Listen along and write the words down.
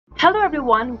Hello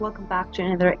everyone, welcome back to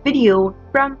another video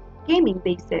from Gaming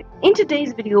Basics. In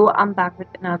today's video, I'm back with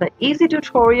another easy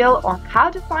tutorial on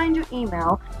how to find your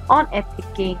email on Epic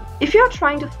Games. If you're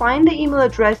trying to find the email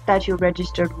address that you're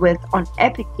registered with on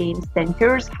Epic Games, then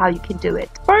here's how you can do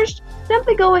it. First,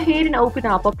 simply go ahead and open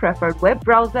up a preferred web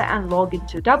browser and log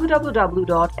into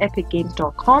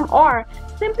www.epicgames.com, or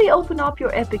simply open up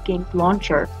your Epic Games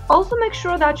launcher. Also make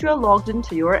sure that you are logged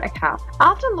into your account.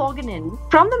 After logging in,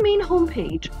 from the main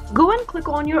homepage, go and click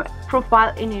on your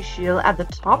profile initial at the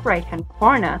top right hand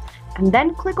corner and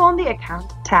then click on the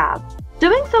account tab.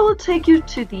 Doing so will take you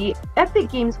to the Epic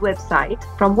Games website,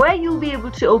 from where you'll be able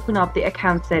to open up the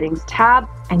account settings tab.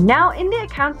 And now in the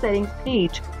account settings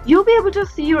page, you'll be able to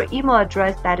see your email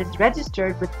address that is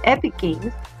registered with Epic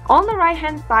Games on the right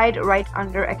hand side, right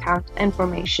under account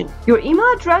information. Your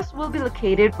email address will be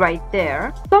located right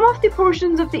there. Some of the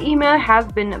portions of the email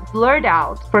have been blurred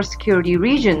out for security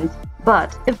reasons,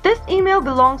 but if this email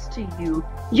belongs to you,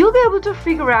 you'll be able to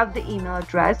figure out the email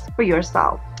address for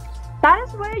yourself. That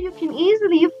is where you can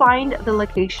easily find the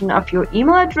location of your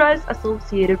email address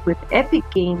associated with Epic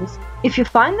Games. If you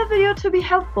find the video to be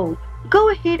helpful,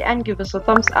 go ahead and give us a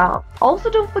thumbs up.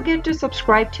 Also, don't forget to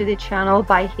subscribe to the channel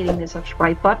by hitting the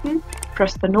subscribe button.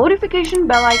 Press the notification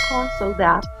bell icon so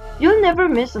that you'll never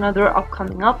miss another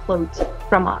upcoming uploads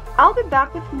from us. I'll be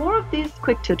back with more of these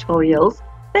quick tutorials.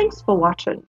 Thanks for watching.